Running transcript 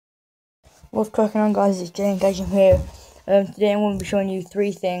What's cracking on, guys? It's Jay Engaging here. Today I'm going to be showing you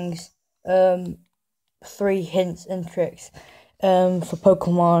three things, three hints and tricks for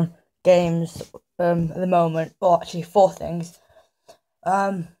Pokemon games at the moment. Well, actually, four things.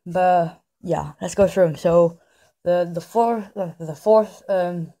 But yeah, let's go through them. So the fourth well,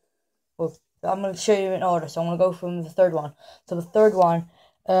 I'm going to show you in order. So I'm going to go from the third one. So the third one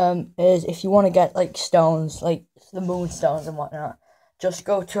is if you want to get like stones, like the moonstones and whatnot. Just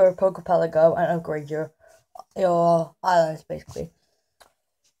go to a Pokepelago and upgrade your islands, basically.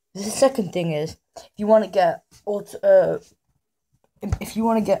 The second thing is, if you want to get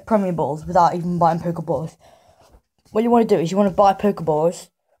Premier Balls without even buying Pokeballs, what you want to do is you want to buy Pokeballs,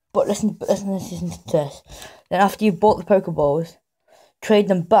 but listen to this. Then after you've bought the Pokeballs, trade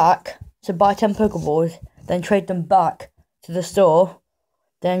them back. So buy 10 Pokeballs, then trade them back to the store.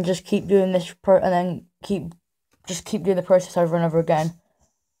 Then just keep doing this keep doing the process over and over again.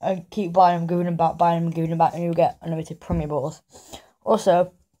 And keep buying them, giving them back, and you'll get unlimited Premier Balls.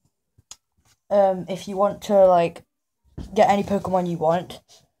 Also, if you want to get any Pokemon you want,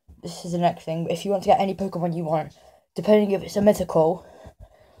 this is the next thing. If you want to get any Pokemon you want, depending if it's a mythical,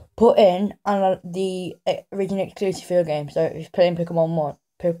 put in the region exclusive for your game. So if you're playing Pokemon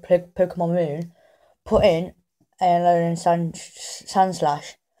Moon, put in Alolan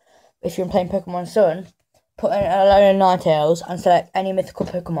Sandslash. If you're playing Pokemon Sun, put in Alolan Ninetales and select any mythical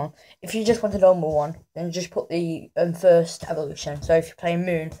Pokemon. If you just want a normal one, then just put the first evolution. So if you're playing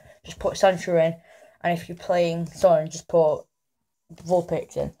Moon, just put Sandshrew in, and if you're playing Sun, just put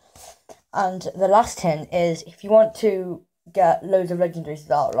Vulpix in. And the last hint is if you want to get loads of legendaries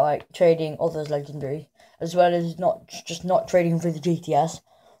without trading others' legendaries, as well as not trading through the GTS,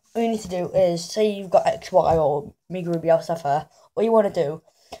 all you need to do is, say you've got XY or Mega Ruby Sapphire, what you want to do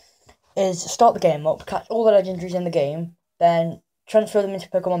is start the game up, catch all the legendaries in the game, then transfer them into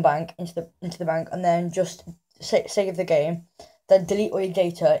Pokemon Bank, into the bank, and then just save the game, then delete all your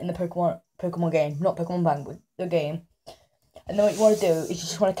data in the Pokemon game, not Pokemon Bank, but the game. And then what you want to do is you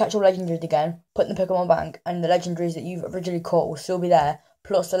just want to catch all legendaries again, put in the Pokemon Bank, and the legendaries that you've originally caught will still be there,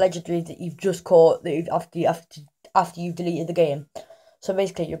 plus the legendaries that you've just caught after you've deleted the game. So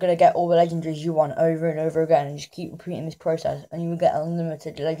basically, you're going to get all the legendaries you want over and over again, and just keep repeating this process, and you will get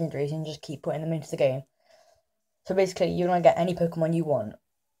unlimited legendaries and just keep putting them into the game. So basically, you're going to get any Pokemon you want.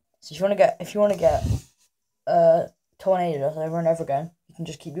 So if you want to get Tornadus over and over again, you can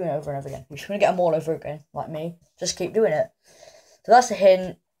just keep doing it over and over again. If you want to get them all over again, like me, just keep doing it. So that's a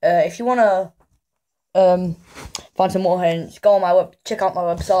hint. If you want to find some more hints, go on check out my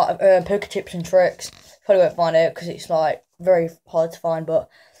website, Poketips and Tricks. Probably won't find it because it's very hard to find, but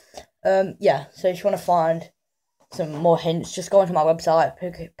yeah. So if you want to find some more hints, just go onto my website,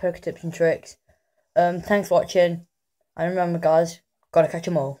 Poketips and Tricks. Thanks for watching, and remember, guys, gotta catch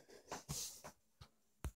 'em all.